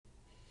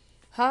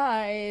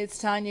Hi, it's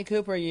Tanya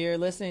Cooper. You're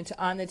listening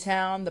to On the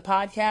Town, the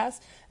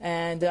podcast.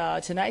 And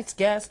tonight's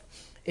guest,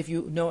 if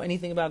you know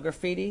anything about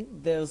graffiti,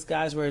 those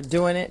guys were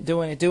doing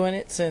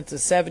it since the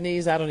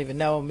 70s. I don't even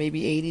know,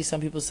 maybe 80s.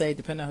 Some people say,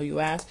 depending on who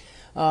you ask.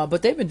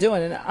 But they've been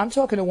doing it. I'm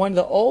talking to one of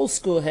the old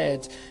school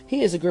heads.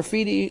 He is a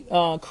graffiti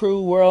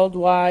crew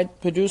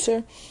worldwide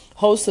producer,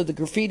 host of the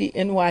Graffiti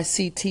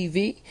NYC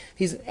TV.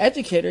 He's an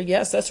educator.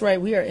 Yes, that's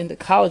right. We are into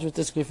college with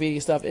this graffiti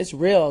stuff. It's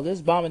real.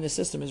 This bomb in the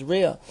system is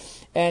real.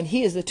 And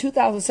he is the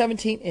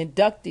 2017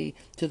 inductee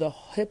to the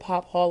Hip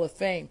Hop Hall of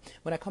Fame.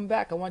 When I come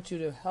back, I want you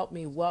to help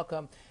me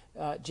welcome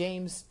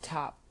James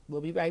Top.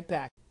 We'll be right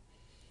back.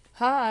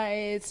 Hi,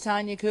 it's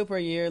Tanya Cooper.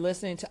 You're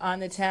listening to On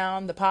the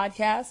Town, the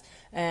podcast.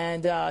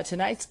 And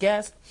tonight's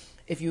guest,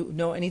 if you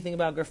know anything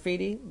about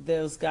graffiti,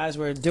 those guys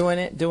were doing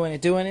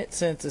it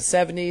since the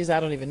 70s. I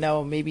don't even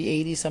know, maybe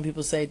 80s. Some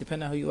people say,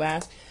 depending on who you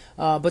ask.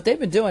 But they've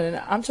been doing it.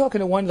 And I'm talking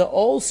to one of the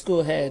old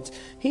school heads.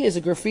 He is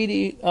a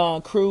graffiti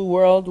crew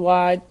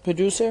worldwide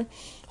producer,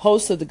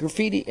 host of the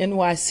Graffiti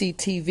NYC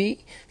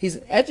TV. He's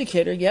an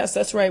educator. Yes,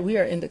 that's right. We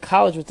are into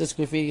college with this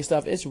graffiti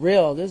stuff. It's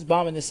real. This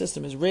bomb in the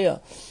system is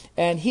real.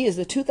 And he is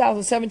the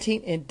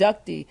 2017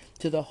 inductee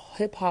to the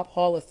Hip Hop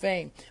Hall of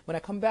Fame. When I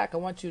come back, I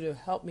want you to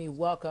help me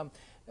welcome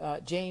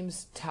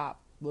James Top.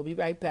 We'll be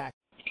right back.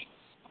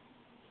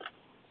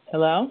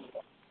 Hello?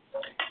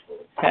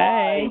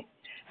 Hi.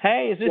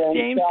 Hey, is this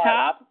James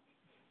Top?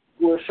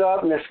 What's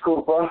up, Miss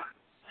Cooper?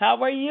 How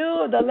are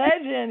you? The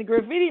legend,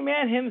 graffiti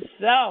man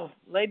himself.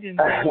 Legend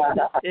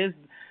is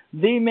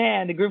the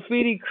man, the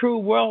graffiti crew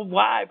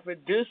worldwide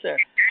producer,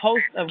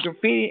 host of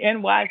Graffiti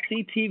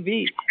NYC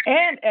TV,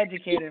 and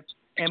educator.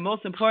 And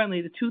most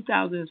importantly, the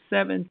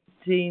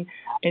 2017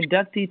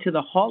 inductee to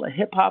the Hall of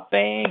Hip Hop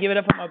Fame. Give it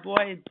up for my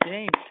boy,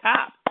 James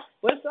Top.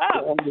 What's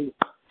up?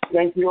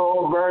 Thank you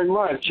all very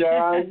much.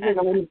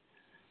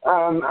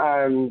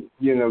 I'm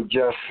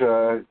just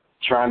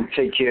trying to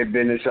take care of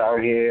business out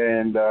here,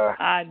 and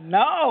I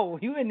know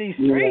you in these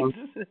streets.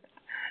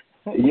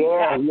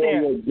 Yeah,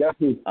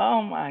 definitely.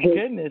 Oh my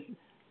goodness.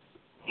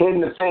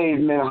 Hitting the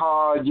pavement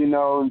hard,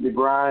 the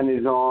grind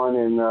is on,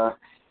 and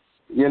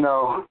if you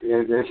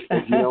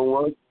don't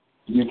work,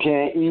 you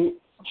can't eat,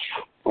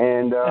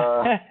 and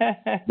you're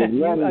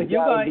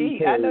gonna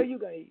eat. I know you're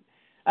gonna eat.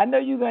 I know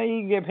you're gonna eat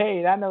and get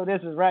paid. I know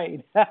this is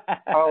right.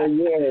 Oh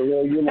yeah,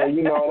 well you know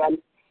what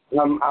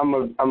I'm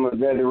a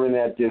veteran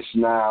at this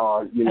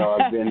now. I've been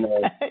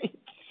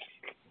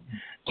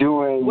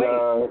doing.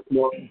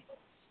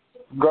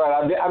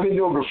 I've been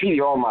doing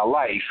graffiti all my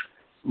life,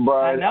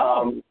 but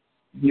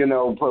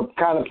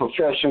kind of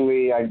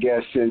professionally, I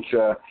guess since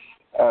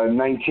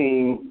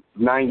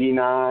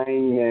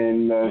 1999,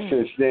 and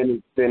since then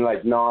it's been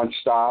like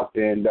nonstop.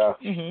 And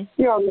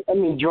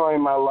I'm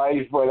enjoying my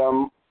life, but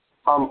I'm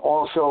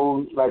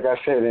also, like I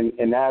said,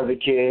 an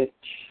advocate,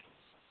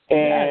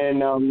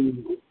 and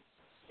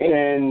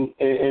and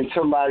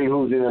somebody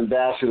who's an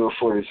ambassador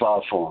for this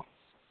art form.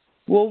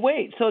 Well,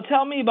 wait. So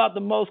tell me about the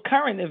most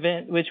current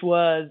event, which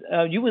was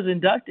you was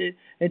inducted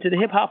into the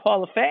Hip Hop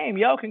Hall of Fame.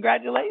 Yo,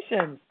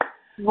 congratulations.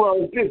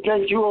 Well,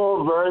 thank you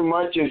all very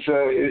much.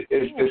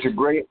 It's a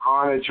great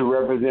honor to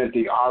represent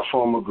the art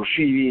form of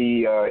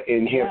graffiti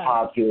in hip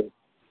hop. There's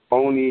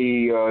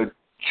only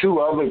two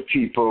other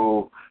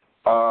people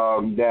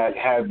that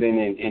have been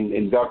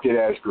inducted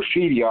as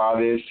graffiti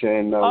artists,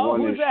 and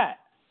who's that?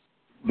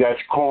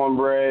 That's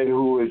Cornbread,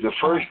 who is the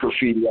first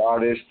graffiti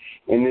artist,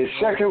 and the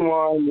second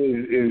one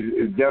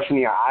is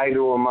definitely an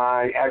idol of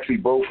mine. Actually,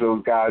 both of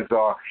those guys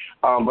are,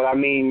 but I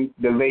mean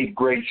the late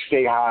great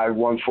Stay High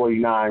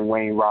 149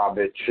 Wayne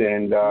Roberts,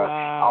 and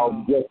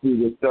I'll just be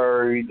the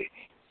third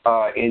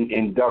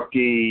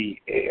inductee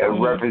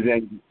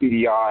representing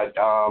graffiti art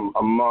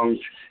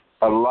amongst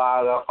a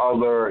lot of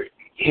other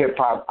hip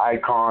hop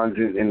icons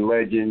and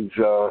legends.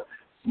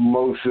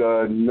 Most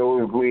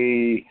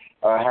notably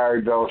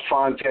Harry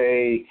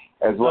Belafonte,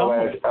 as well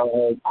as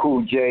LL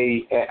Cool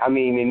J. I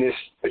mean, in this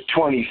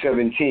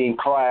 2017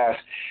 class,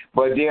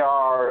 but there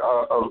are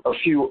a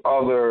few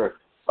other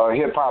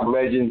hip hop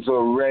legends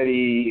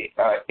already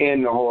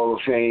in the Hall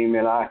of Fame,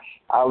 and I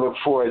look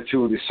forward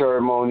to the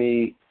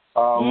ceremony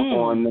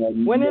on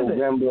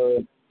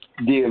November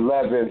the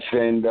 11th,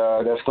 and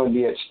that's going to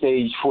be at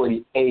Stage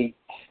 48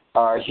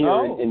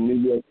 here in New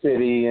York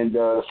City. And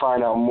to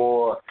find out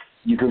more,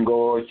 you can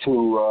go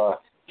to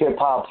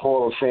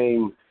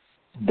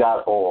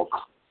hiphophallofFame.org.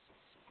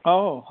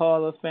 Oh,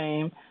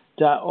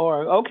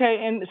 halloffame.org.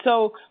 Okay, and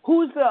so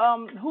who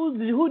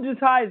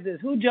decides this?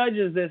 Who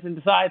judges this and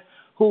decides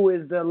who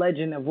is the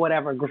legend of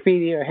whatever,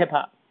 graffiti or hip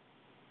hop?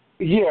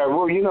 Yeah,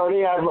 well,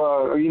 they have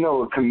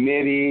a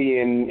committee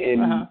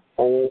and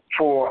all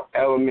four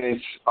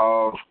elements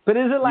of. But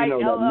is it like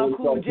LL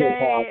Cool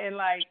J and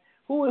like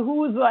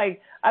who is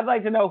like? I'd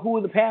like to know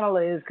who the panel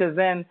is, because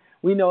then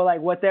we know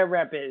like what their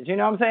rep is. You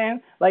know what I'm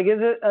saying? Like, is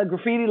it a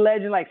graffiti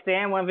legend like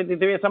Stan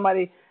 153 or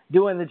somebody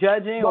doing the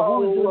judging, or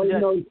who is doing the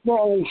judging?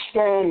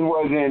 Stan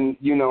wasn't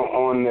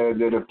on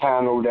the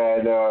panel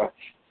that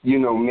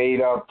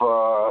made up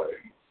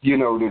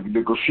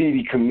the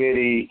graffiti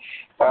committee.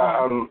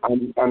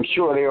 I'm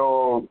sure they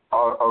all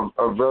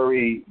are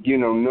very,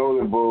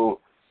 notable.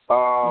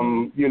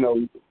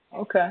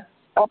 Okay.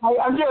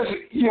 I'm just,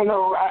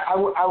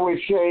 I would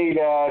say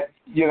that,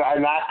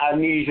 and I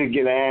need to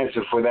get an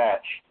answer for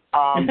that.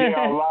 There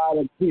are a lot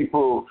of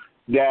people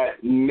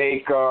that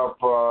make up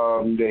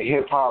the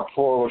Hip Hop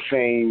Hall of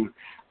Fame,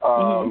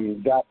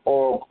 that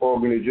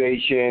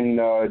organization.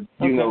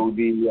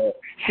 The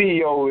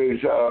CEO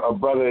is a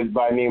brother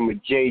by the name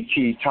of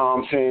J.T.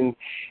 Thompson,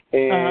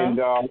 and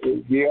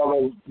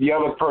the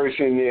other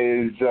person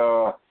is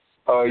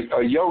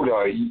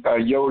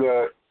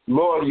Yoda.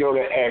 Lord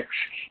Yoda X,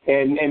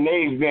 and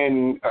they've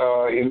been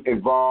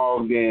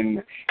involved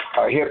in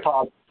hip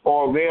hop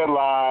all their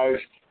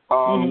lives.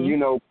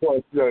 Of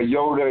course,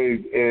 Yoda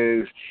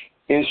is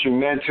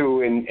instrumental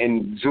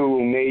in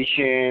Zulu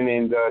Nation,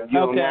 and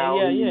now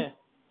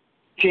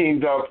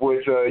teamed up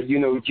with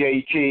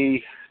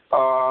JT,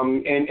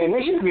 and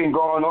this has been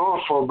going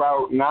on for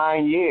about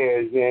 9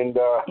 years, and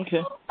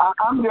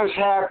I'm just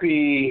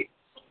happy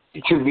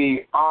to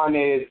be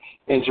honored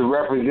and to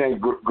represent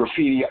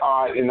graffiti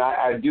art, and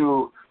I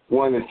do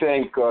want to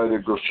thank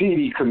the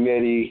graffiti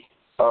committee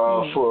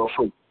for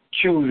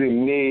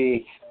choosing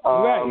me. There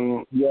are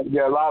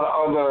a lot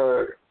of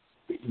other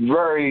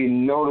very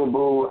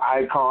notable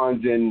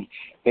icons in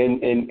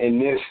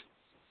this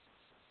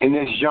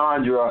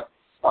genre.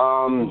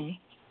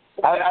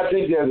 I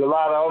think there's a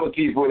lot of other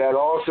people that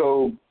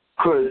also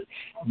could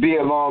be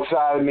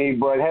alongside of me,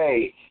 but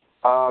hey.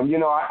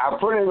 I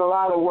put in a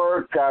lot of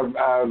work. I've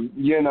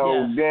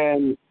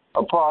been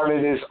a part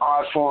of this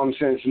art form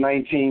since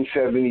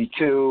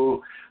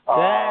 1972.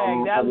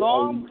 Dang, that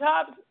long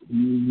time?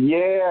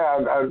 Yeah,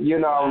 I'm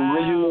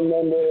original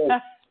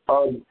member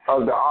of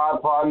the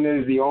Art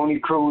Partners, the only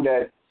crew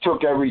that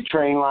took every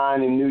train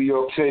line in New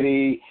York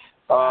City.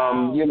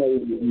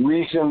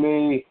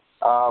 Recently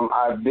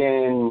I've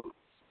been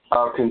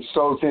a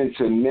consultant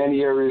to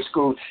many area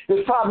schools.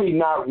 There's probably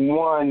not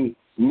one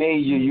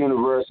major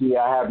university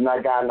I have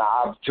not gotten the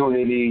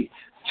opportunity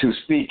to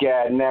speak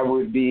at, and that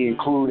would be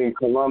including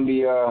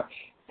Columbia,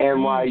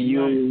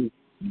 NYU,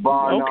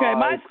 Barnard. Okay,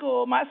 my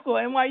school,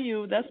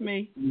 NYU, that's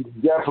me.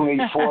 Definitely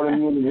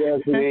Fordham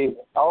University.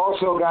 I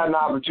also got an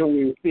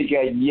opportunity to speak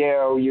at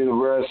Yale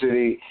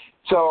University.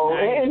 So,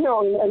 and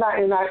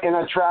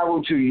I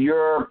traveled to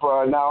Europe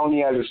not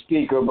only as a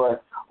speaker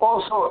but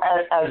also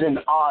as an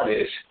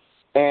artist.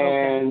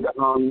 And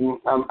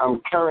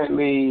I'm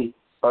currently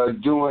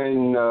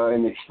doing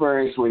an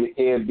experience with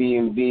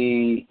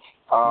Airbnb.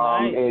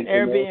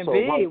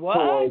 Airbnb,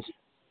 what?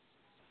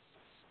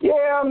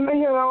 Yeah,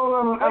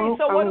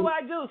 so what do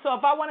I do? So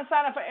if I want to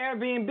sign up for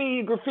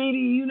Airbnb,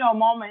 graffiti,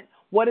 moment,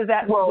 what is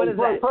that? Well, what is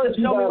that? First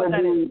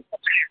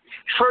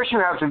you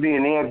have to be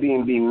an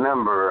Airbnb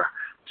member.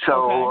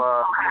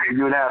 So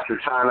you'd have to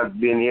sign up to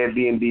be an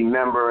Airbnb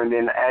member, and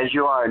then as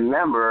you are a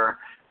member,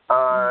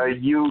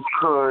 you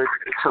could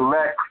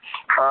select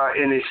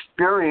an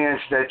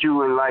experience that you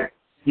would like,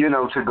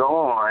 to go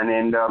on.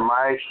 And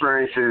my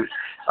experience is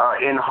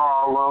in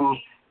Harlem,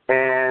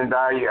 and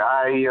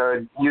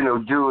I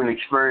do an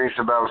experience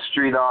about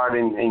street art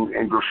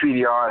and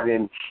graffiti art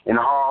in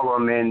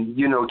Harlem, and,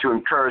 to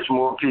encourage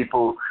more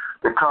people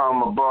to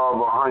come above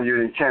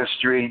 110th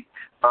Street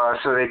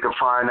so they can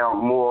find out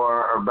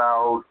more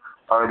about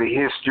the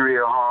history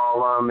of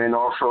Harlem and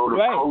also the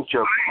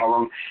culture of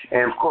Harlem.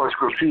 And, of course,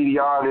 graffiti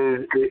art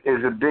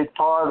is a big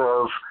part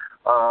of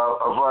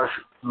us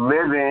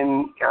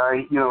living,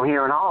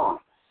 here in Harlem.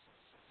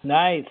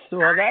 Nice.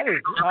 Well, that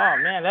is, oh,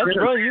 man, that's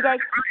brilliant. You guys,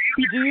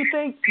 did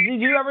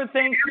you ever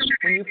think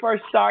when you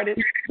first started,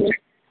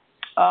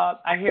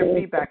 I hear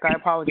feedback, I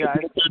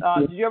apologize.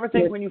 Did you ever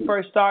think when you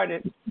first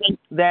started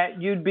that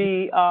you'd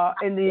be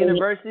in the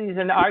universities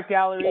and the art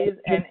galleries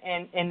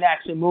and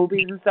actually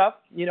movies and stuff?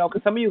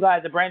 Because some of you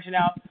guys are branching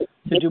out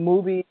to do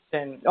movies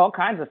and all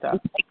kinds of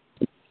stuff.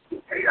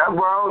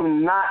 Well,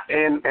 not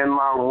in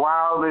my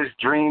wildest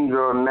dreams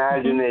or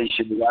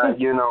imagination.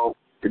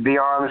 To be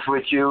honest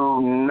with you,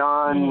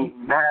 none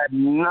had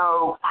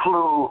no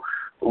clue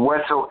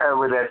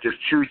whatsoever that the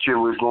future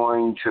was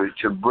going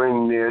to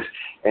bring this,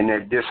 and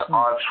that this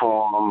art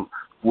form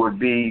would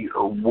be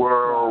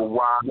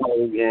worldwide,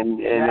 and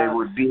it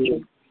would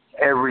be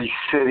every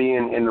city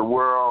in the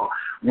world.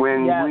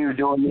 When we were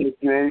doing this,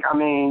 I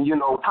mean,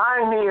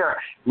 pioneer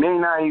may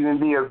not even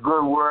be a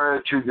good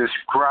word to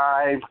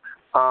describe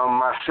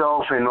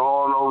myself and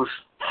all those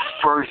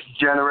first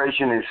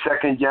generation and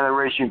second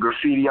generation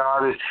graffiti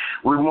artists.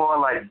 We're more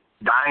like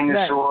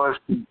dinosaurs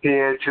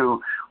compared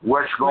to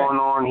what's going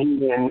on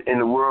here in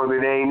the world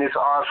today. And this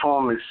art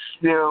form is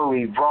still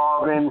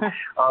evolving.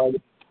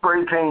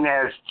 Spray paint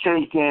has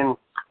taken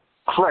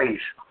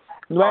place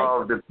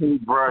of the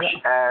paintbrush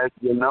as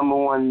the number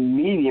one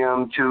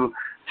medium to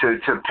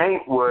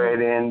paint with,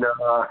 and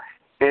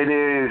it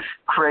is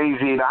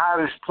crazy. The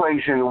hottest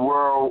place in the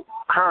world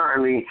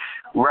currently,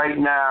 right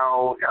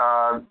now,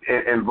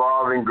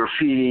 involving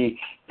graffiti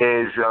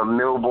is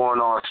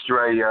Melbourne,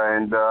 Australia,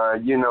 and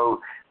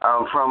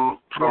from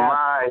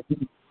my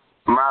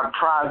my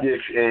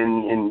projects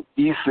in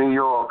East New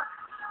York,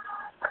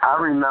 I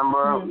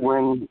remember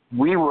when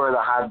we were the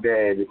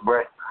hotbed,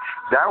 but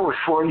that was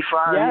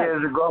 45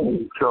 years ago.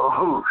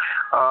 So,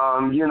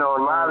 you know,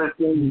 a lot of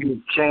things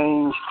have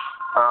changed.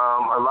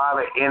 A lot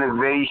of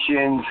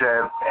innovations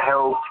have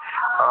helped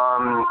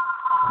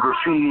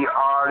graffiti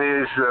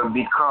artists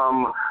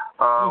become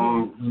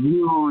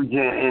huge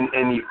in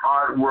the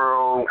art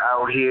world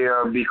out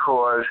here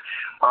because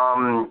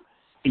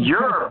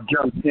Europe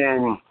jumped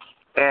in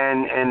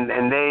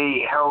and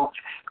they helped,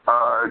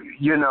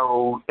 you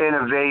know,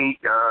 innovate,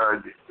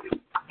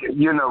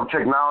 you know,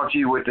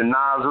 technology with the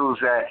nozzles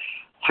that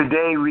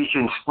today we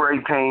can spray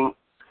paint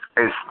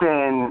as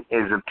thin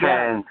as a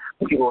pen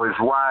or as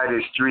wide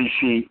as 3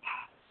 feet.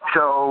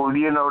 So,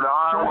 you know, the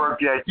artwork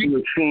that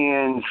you're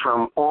seeing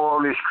from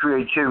all this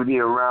creativity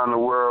around the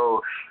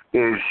world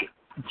is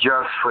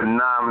just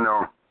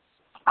phenomenal.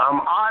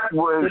 Art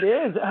was... It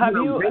is. Have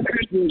you...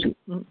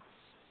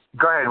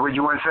 Go ahead. What did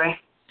you want to say?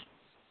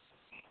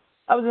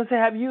 I was going to say,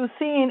 have you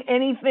seen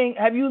anything,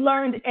 have you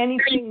learned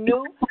anything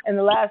new in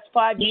the last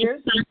 5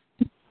 years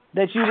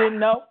that you didn't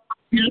know?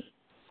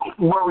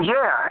 Well,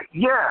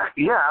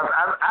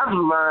 I've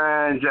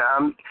learned,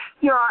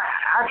 you know,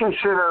 I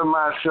consider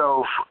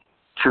myself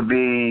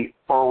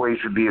always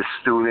to be a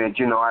student.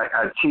 You know,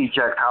 I teach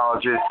at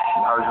colleges.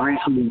 I was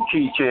recently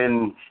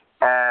teaching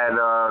at,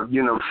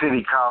 you know,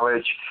 City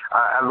College.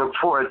 I look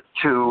forward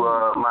to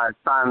my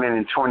assignment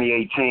in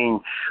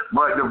 2018.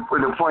 But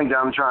the point that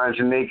I'm trying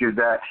to make is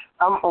that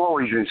I'm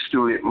always in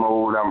student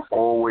mode. I'm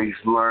always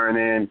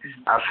learning.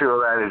 I feel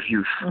that if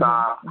you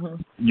stop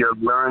your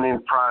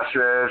learning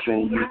process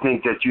and you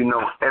think that you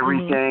know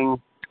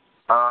everything,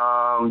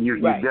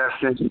 you're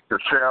destined to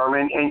fail.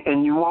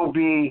 And you won't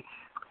be...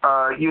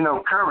 you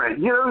know, current.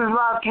 You know, there's a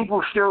lot of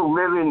people still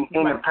living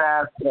in the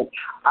past, but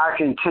I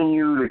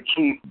continue to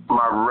keep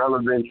my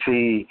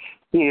relevancy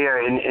here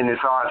in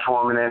this art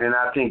form, and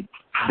I think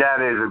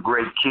that is a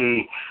great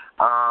key.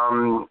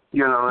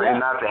 You know, and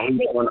not to hate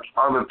on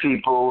other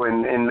people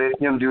and let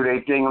them do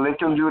their thing and let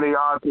them do their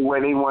art the way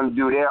they want to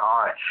do their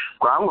art.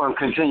 But I'm going to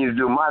continue to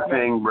do my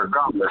thing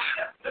regardless.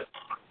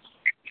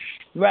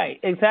 Right,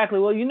 exactly.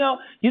 Well, you know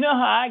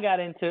how I got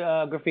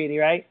into graffiti,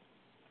 right?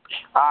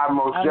 I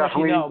most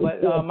definitely. You know,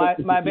 but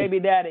my baby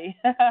daddy,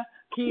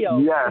 Keo,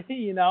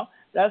 you know,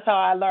 that's how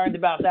I learned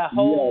about that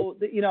whole,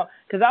 you know,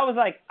 because I was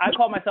like, I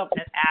call myself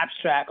an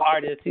abstract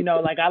artist, you know,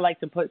 like I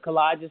like to put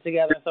collages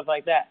together and stuff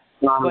like that.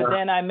 But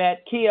then I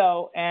met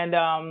Keo and,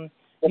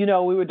 you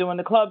know, we were doing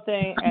the club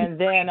thing and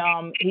then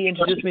he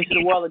introduced me to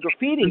the world of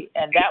graffiti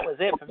and that was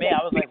it for me.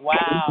 I was like,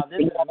 wow, this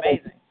is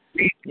amazing,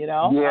 you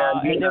know.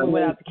 And then we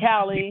went out to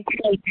Cali,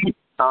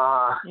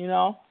 you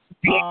know.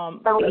 He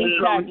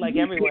tagged like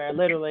everywhere,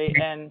 literally,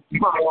 and he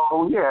is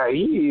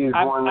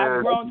one that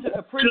I've grown to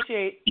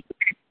appreciate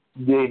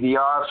the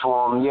art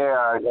form,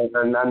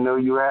 and I know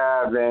you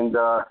have, and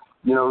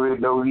you know,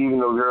 even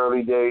those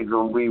early days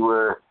when we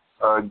were,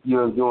 you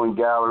know, doing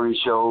gallery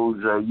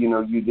shows, you know,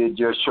 you did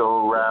your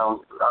show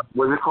around,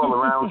 what's it called,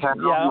 Around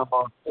Town?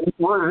 What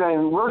was the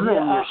name of your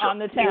show? On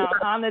the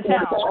Town. It's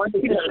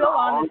still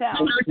On the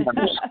Town.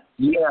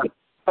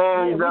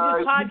 And we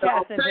just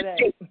podcasting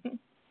today.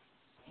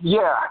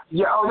 Yeah.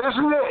 Oh, this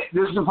is it.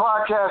 This is the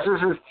podcast.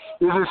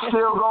 This is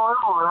still going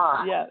on,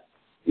 huh?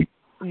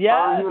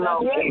 Yeah,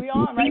 that's right. We're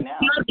on right now.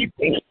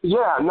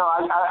 Yeah. No,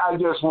 I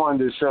just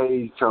wanted to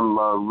say some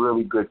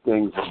really good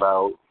things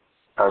about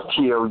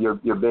Keo,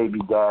 your baby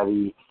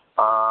daddy.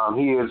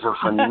 He is a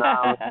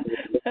phenomenal,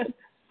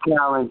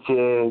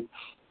 talented,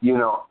 you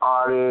know,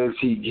 artist.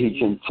 He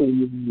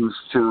continues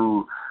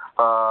to,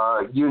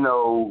 you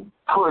know,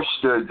 push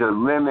the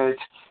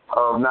limits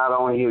of not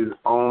only his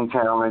own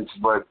talents,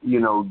 but, you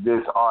know,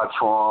 this art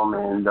form.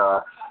 And,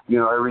 you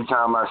know, every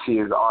time I see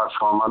his art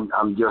form,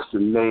 I'm just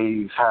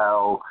amazed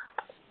how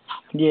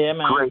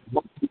great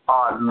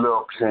art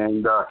looks.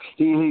 And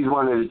he's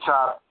one of the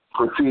top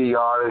graffiti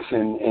artists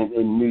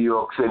in New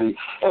York City.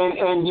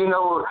 And you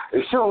know,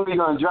 as soon as we're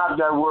going to drop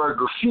that word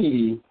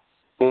graffiti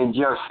and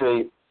just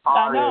say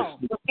artist,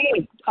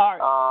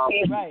 art,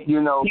 right.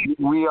 You know,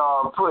 we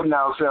are putting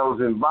ourselves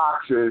in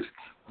boxes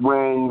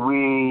when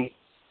we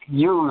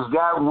use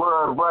that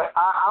word, but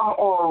I'm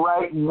all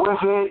right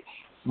with it.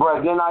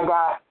 But then I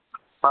got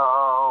a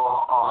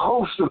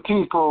host of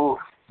people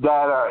that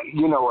are,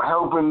 you know,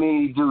 helping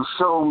me do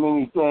so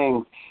many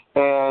things,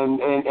 and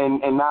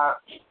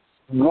not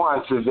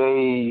once are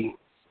they,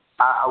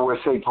 I would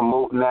say,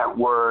 promoting that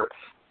word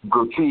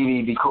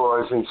graffiti,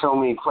 because in so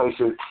many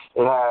places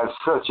it has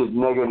such a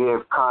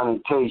negative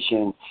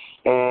connotation.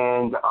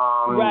 And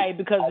right,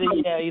 because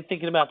you're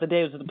thinking about the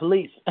days of the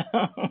police.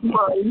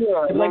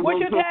 Like, what's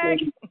your tag?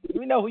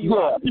 We know who you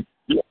are.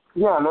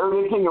 Yeah,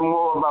 they're thinking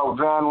more about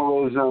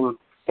vandalism,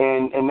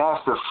 and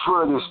that's the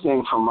furthest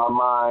thing from my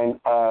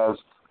mind as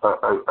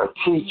a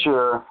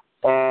teacher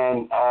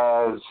and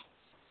as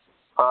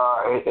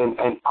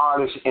an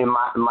artist in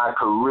my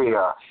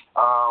career.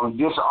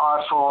 This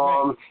art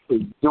form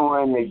is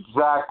doing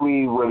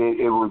exactly what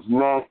it was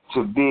meant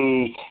to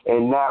be,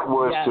 and that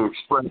was to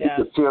express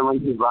the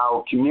feelings of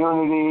our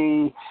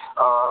community,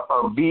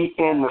 be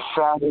in the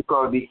fabric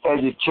of the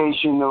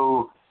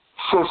educational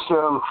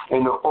system,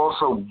 and to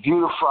also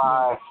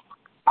beautify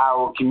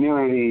our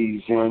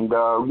communities. And we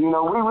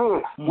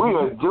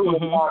are doing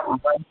that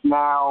right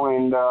now,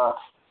 and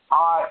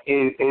art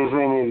is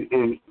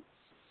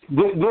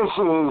this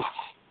is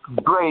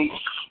great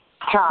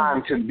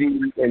time to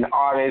be an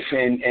artist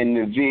and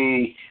to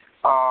be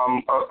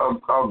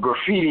a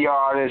graffiti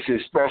artist,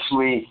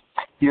 especially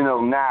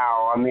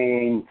now. I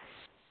mean,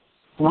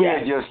 we are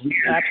just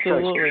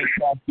absolutely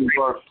such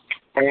work,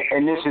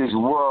 and this is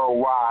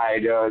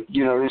worldwide.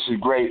 This is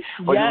great.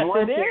 But yes,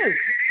 it is.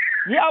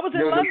 Yeah, I was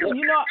in London.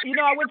 You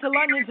know, I went to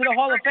London to the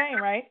Hall of Fame,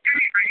 right?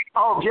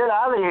 Oh, get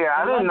out of here!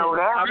 I didn't know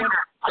that.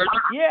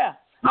 Yeah.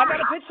 I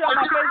got a picture on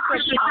my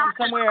Facebook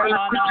somewhere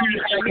on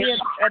me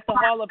at the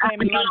Hall of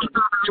Fame in London.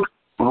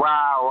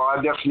 Wow,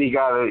 I definitely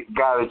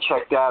gotta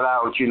check that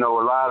out. A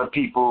lot of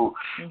people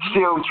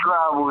still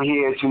travel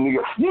here to New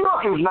York. New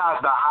York is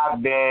not the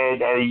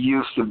hotbed that it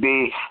used to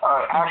be.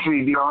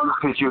 Actually, the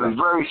honest picture is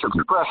very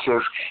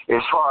suppressive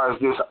as far as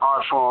this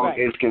art form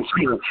is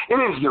concerned. It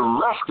is the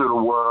rest of the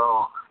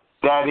world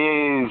that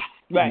is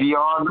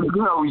beyond,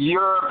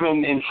 Europe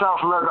and South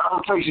America,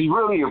 other places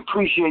really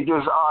appreciate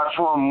this art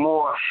form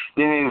more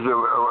than is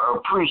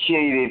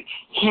appreciated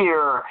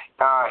here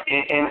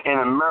in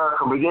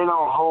America. But they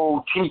don't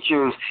hold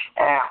teachers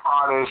and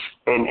artists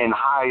in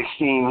high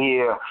esteem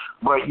here.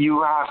 But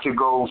you have to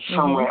go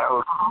somewhere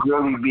else to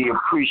really be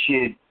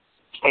appreciated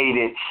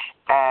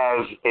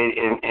as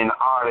an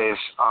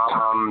artist,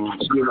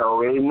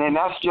 and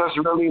that's just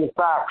really the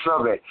facts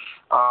of it.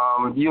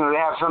 They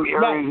have some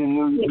areas in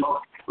New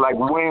York, like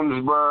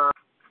Williamsburg.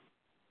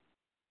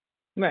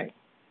 Right.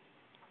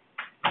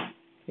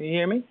 Can you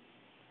hear me?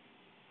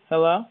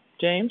 Hello,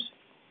 James?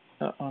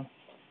 Uh-oh.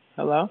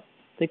 Hello?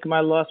 I think I might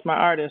have lost my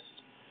artist.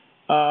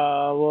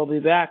 We'll be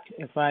back.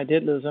 If I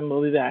did lose him,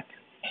 we'll be back.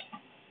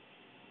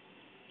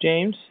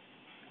 James?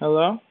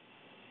 Hello?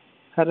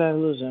 How did I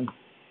lose him?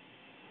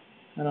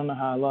 I don't know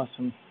how I lost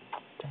him.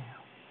 Damn.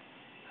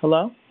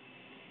 Hello?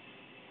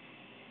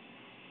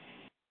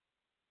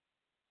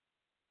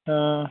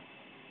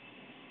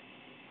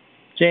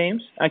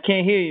 James, I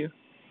can't hear you.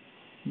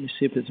 Let me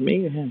see if it's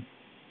me or him.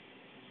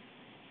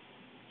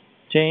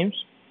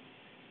 James?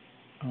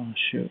 Oh,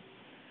 shoot.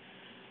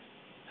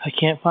 I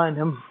can't find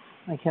him.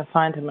 And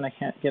I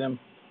can't get him.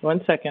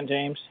 1 second,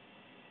 James.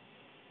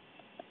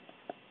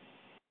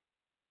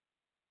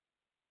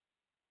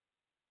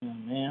 Oh,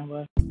 man,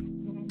 what?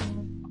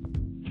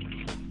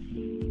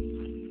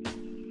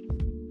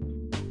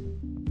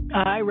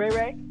 Hi,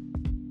 Ray.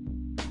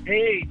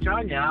 Hey,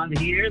 Tanya, I'm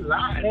here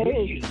live.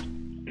 Hey,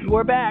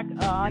 we're back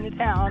on the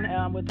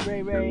town with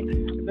Ray,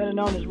 better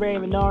known as Ray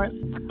Norris,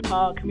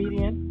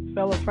 comedian,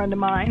 fellow friend of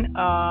mine.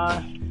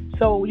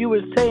 So you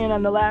were saying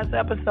on the last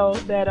episode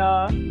that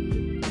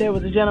there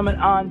was a gentleman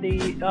on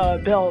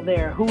the bill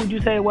there. Who would you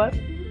say it was?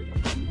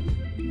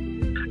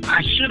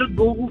 I should have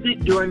Googled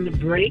it during the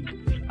break.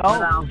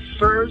 But our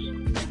first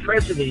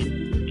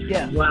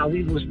president, while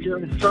we were still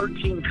in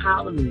 13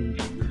 colonies,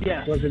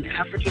 was an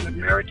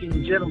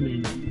African-American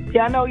gentleman.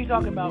 Yeah, I know who you're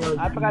talking about.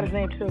 I forgot his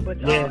name too, but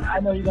I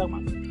know who you're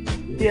talking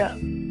about. Yeah,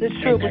 it's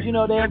true, but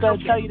they ain't going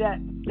to tell you that.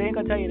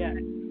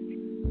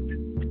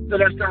 No,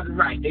 that's not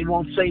right. They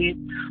won't say it,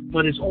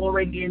 but it's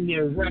already in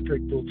their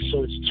record book,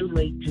 so it's too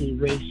late to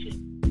erase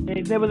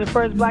it. There was the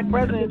first black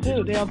president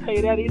too. They don't tell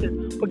you that either.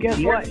 But guess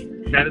what?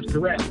 That is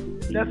correct.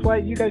 That's why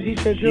you guys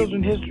teach your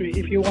children history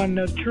if you want to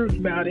know the truth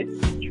about it.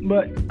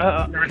 But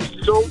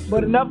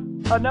but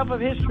enough of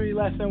history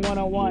lesson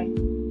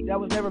 101. That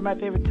was never my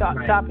favorite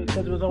topic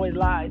because it was always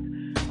lies.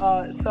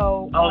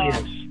 So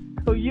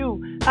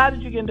how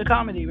did you get into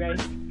comedy, Ray?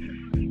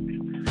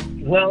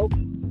 Well,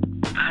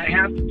 I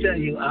have to tell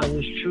you, I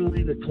was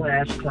truly the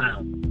class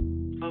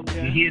clown.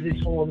 Okay. You hear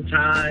this all the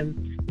time.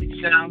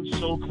 It sounds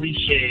so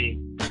cliche,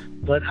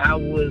 but I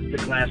was the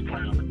class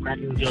clown,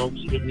 cracking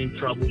jokes, getting in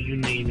trouble, you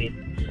name it.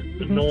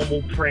 The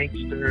normal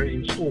prankster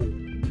in school.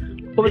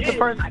 What was the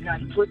first? I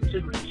got put to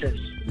the test.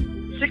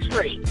 6th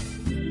grade.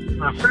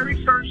 My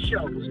very first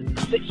show was in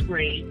 6th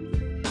grade.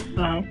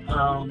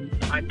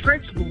 My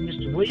principal,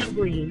 Mr. William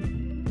Green,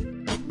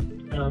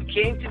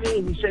 came to me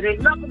and he said, "Hey,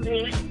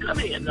 Knucklehead, come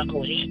here,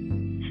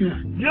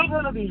 Knucklehead. You're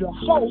going to be the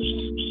host,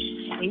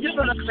 and you're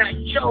going to crack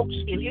jokes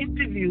and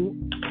interview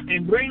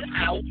and bring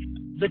out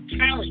the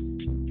talent.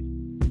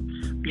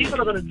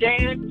 People are going to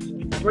dance,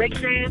 break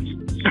dance,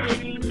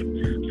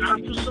 sing,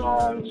 gospel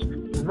songs,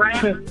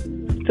 rap."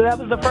 So that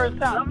was the first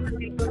time?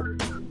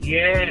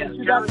 Yeah.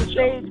 You got the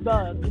stage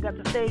bug.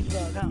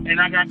 Huh? And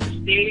I got the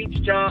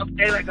stage job,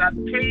 and I got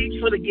paid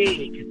for the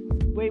gig.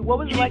 Wait, what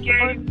was it like? He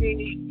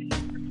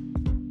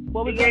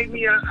gave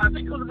me, I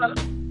think it was about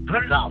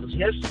 $100,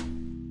 yes?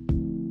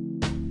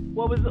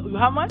 What was it?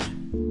 How much?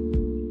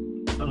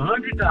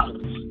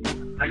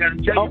 $100. I got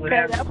to tell you what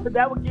happened.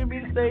 That would give me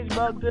the stage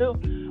bug too.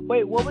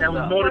 Wait, what was That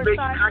was the motivation. first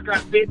time? I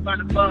got bit by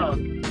the bug.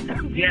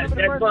 Yes, the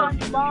that first bug. time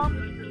you bombed?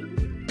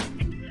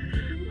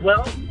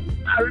 Well,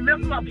 I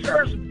remember my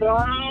first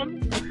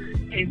bomb,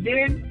 and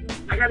then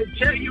I got to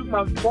tell you,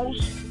 my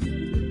most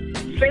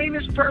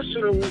famous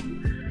person,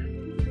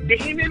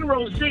 Damon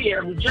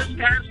Rosier, who just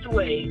passed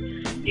away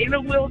in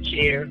a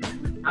wheelchair.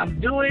 I'm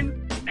doing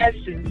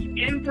Essence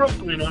in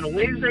Brooklyn on a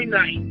Wednesday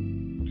night.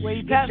 Where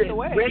he passed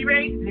away?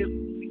 Ray,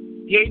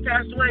 yeah, he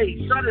passed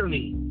away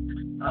suddenly.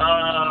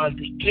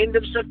 The end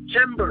of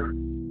September.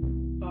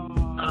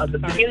 The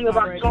beginning of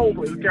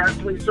October, he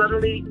passed away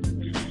suddenly.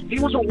 He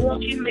was a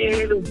walking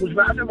man who was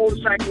riding a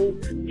motorcycle,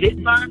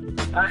 hit by an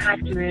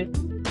accident,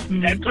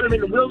 and put him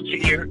in a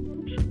wheelchair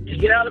to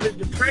get out of his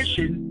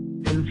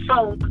depression and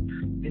funk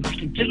and to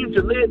continue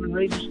to live and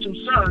raise his two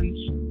sons.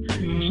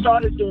 He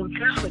started doing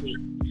comedy.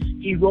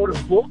 He wrote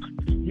a book.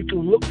 You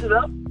can look it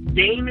up.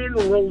 Damon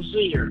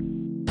Rosier,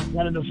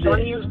 one of the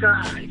funniest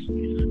guys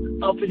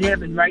up in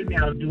heaven right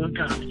now doing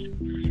comedy.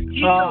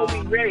 He told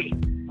me, Ray,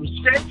 the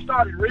set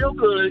started real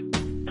good,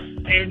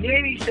 and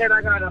then he said,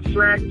 I got a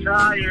flat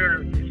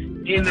tire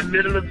in the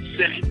middle of the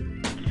set.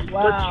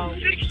 Wow. But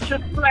you fixed the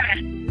flat,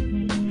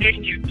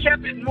 and you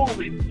kept it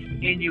moving,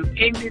 and you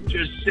ended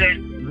your set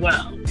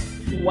well.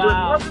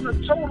 Wow. So it wasn't a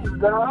total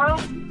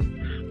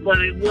bomb, but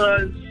it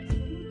was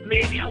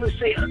maybe I would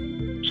say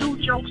 2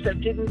 jokes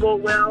that didn't go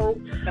well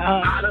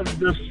out of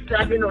the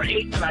 7 or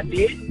 8 that I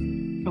did.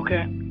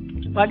 Okay.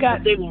 Well,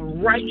 they were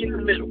right in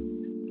the middle.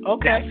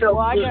 Okay. So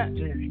well,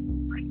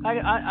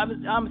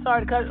 I'm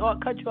sorry to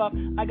cut you off.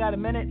 I got a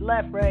minute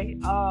left, Ray.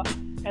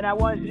 And I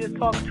wanted to just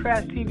talk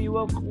trash TV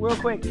real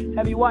quick.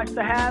 Have you watched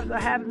the Haves or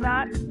Have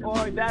Not,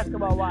 or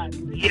Basketball Wives?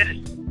 Yes.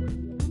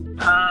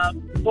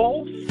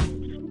 Both.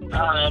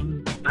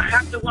 I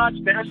have to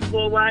watch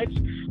Basketball Wives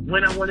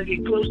when I want to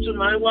get close to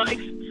my wife.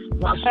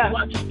 While she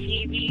watches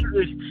TV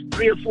with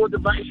 3 or 4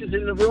 devices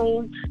in the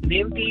room, an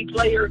MP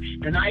player,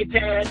 an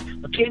iPad,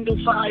 a Kindle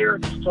Fire,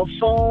 her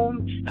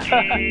phone,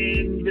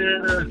 and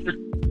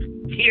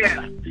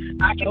yeah,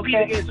 I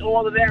compete against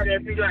all of that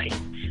every night.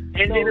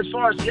 And then as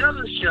far as the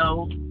other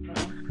show,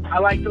 I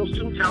like those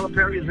 2. Tyler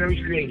Perry is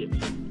very creative.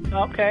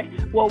 Okay.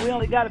 Well, we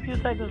only got a few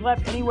seconds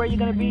left. Anywhere you're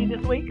going to be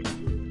this week?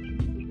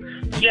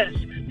 Yes.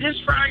 This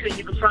Friday,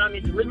 you can find me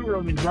in the living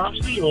room in Bronx,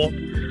 New York.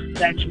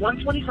 That's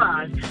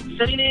 125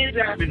 St. Anne's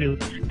Avenue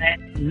at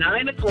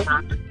 9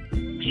 o'clock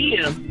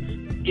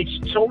p.m. It's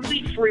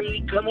totally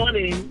free. Come on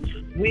in.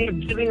 We're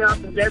giving out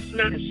the best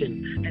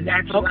medicine, and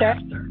that's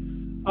laughter.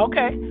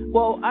 Okay.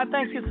 Well, I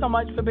thank you so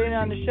much for being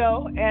on the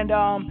show. And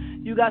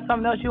you got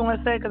something else you want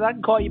to say? Because I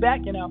can call you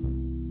back, you know.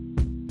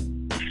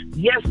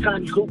 Yes,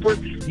 Tanya Cooper.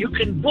 You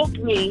can book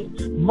me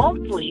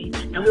monthly,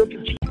 and we'll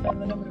continue.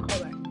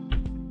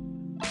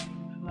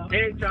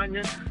 Hey,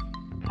 Tanya.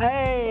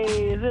 Hey,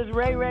 is this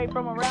Ray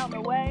from around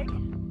the way?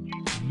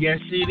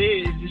 Yes, it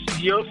is. This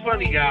is your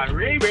funny guy,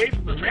 Ray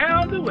from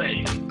around the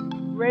way.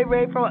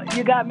 Ray from,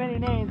 you got many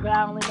names, but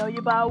I only know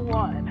you by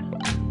one.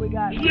 We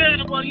got.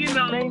 Yeah, well, you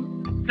know,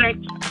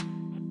 thank you.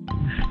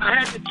 I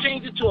had to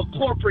change it to a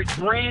corporate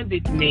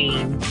branded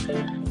name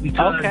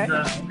because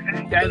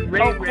that's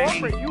Ray.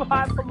 Corporate, you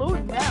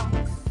highfalutin now.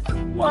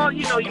 Well,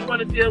 you know, you want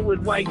to deal with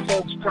white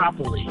folks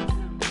properly.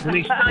 When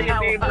they spell your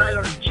name right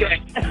on the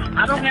check,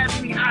 I don't have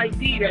any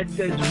ID that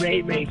says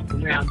Ray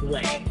from around the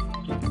way.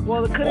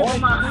 Well, it could have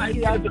been my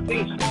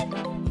identification.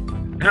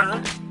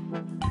 Huh?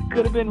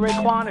 Could have been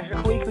Raekwon or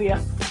Shaquiqua.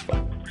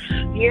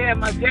 Yeah,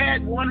 my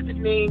dad wanted to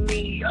name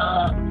me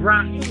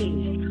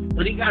Raheem,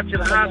 but he got to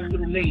the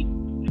hospital late.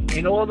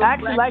 And all the I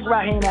actually like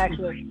Raheem,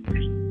 actually.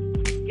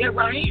 Yeah,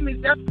 Raheem is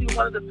definitely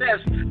one of the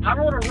best. I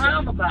wrote a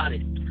rhyme about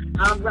it.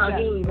 I'm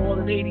Raheem, all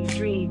the ladies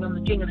dream. I'm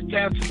the king of the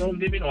castle, don't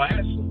give me no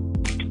hassle.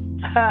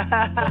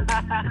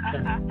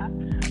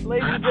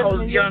 Ladies and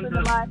gentlemen,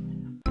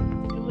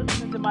 you're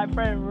listening to my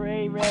friend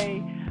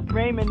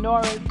Raymond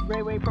Norris,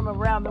 Ray from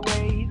around the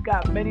way. He's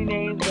got many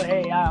names, but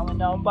hey, I only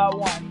know him by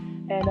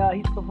one. And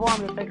he's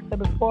performed at Sex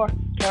Number 4,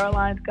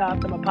 Caroline's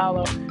Gotham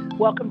Apollo.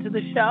 Welcome to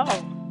the show.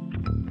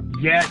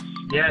 Yes.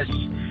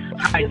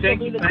 I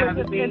thank you for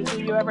having me. This will be the quickest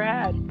interview you ever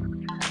had.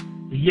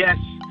 Yes.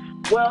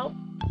 Well,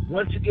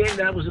 once again,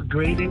 that was a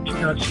great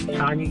introduction,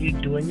 Tanya. You're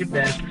doing your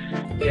best.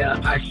 Yeah,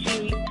 I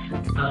see.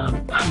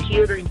 I'm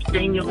here to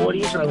entertain your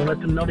audience. I will let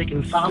them know they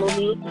can follow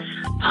me.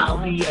 I'll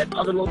be at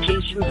other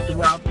locations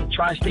throughout the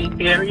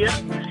tri-state area,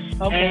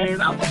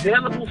 and I'm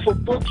available for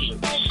bookings.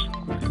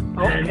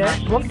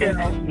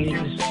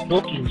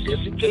 Bookings.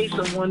 Just in case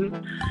someone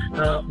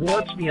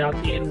wants me out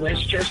there in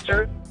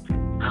Westchester,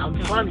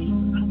 I'm funny.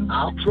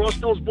 I'll cross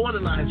those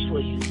borderlines for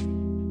you.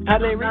 How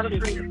do they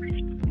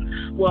reach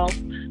you? Well,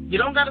 you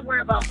don't got to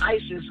worry about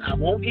ISIS. I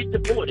won't get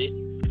deported.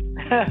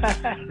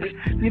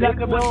 You're not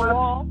going to build a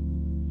wall?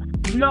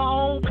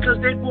 No, because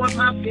they brought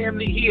my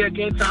family here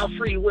against our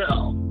free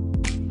will.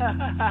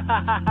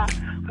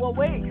 Well,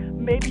 wait.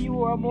 Maybe you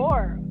were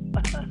more.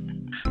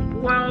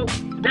 Well,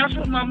 that's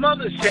what my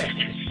mother says.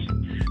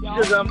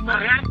 She says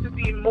I have to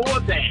be more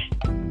than.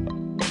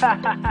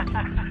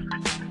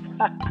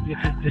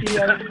 Yeah,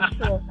 that's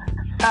sure.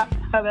 That's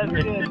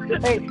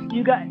good. Hey,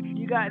 you got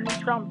got any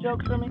Trump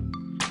jokes for me?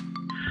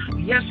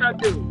 Yes, I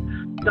do.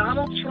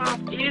 Donald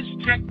Trump is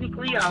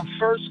technically our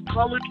first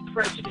colored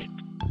president.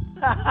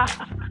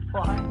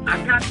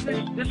 I got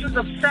this. This is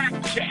a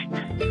fact check.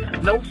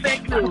 No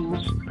fake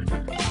news.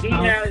 He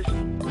has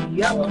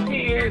yellow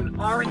hair and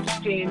orange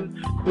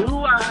skin,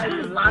 blue eyes,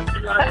 and lots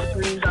of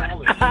green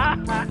dollars.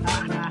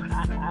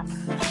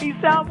 He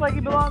sounds like he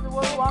belongs to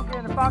Willy Wonka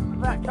and the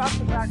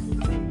Chocolate Factory.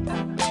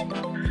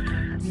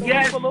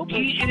 Yes,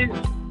 he is.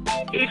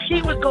 If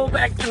he would go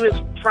back to his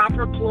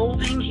proper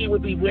clothing, he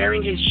would be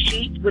wearing his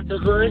sheet with the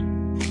hood.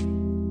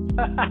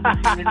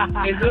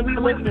 and then we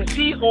wouldn't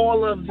see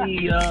all of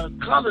the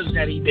colors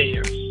that he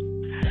bears.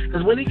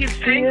 Because when he gets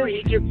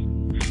angry, he gets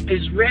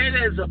as red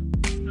as a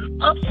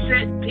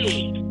upset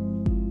pig.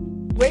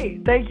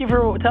 Wait, thank you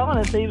for telling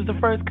us that he was the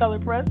first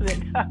colored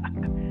president.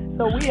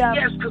 So we have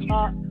a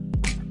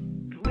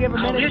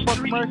minute for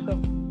commercial.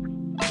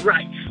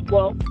 Right.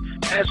 Well,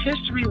 as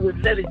history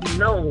would let it be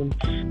known,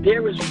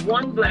 there is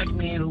one black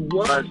man who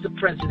was the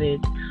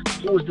president,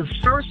 who was the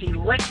first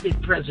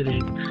elected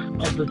president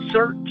of the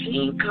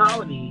 13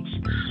 colonies,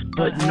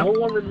 but no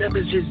one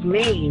remembers his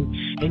name,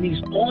 and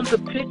he's on the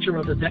picture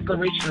of the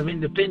Declaration of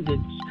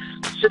Independence,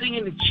 sitting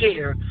in the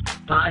chair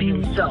by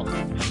himself.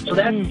 So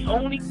that's the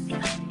only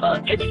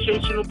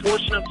educational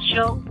portion of the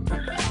show.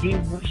 He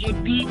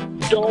beat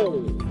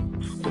Dole,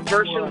 the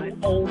person who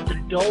owned the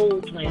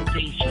Dole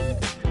plantation.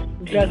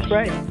 That's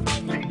right.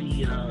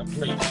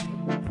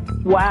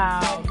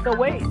 Wow. So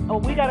wait. Oh,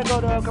 we gotta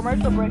go to a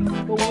commercial break.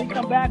 But when we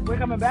come back, we're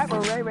coming back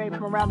with Ray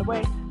from around the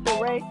way.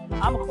 So Ray,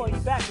 I'm gonna call you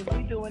back because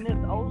we're doing this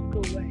the old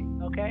school way.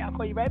 Okay? I'll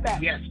call you right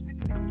back. Yes.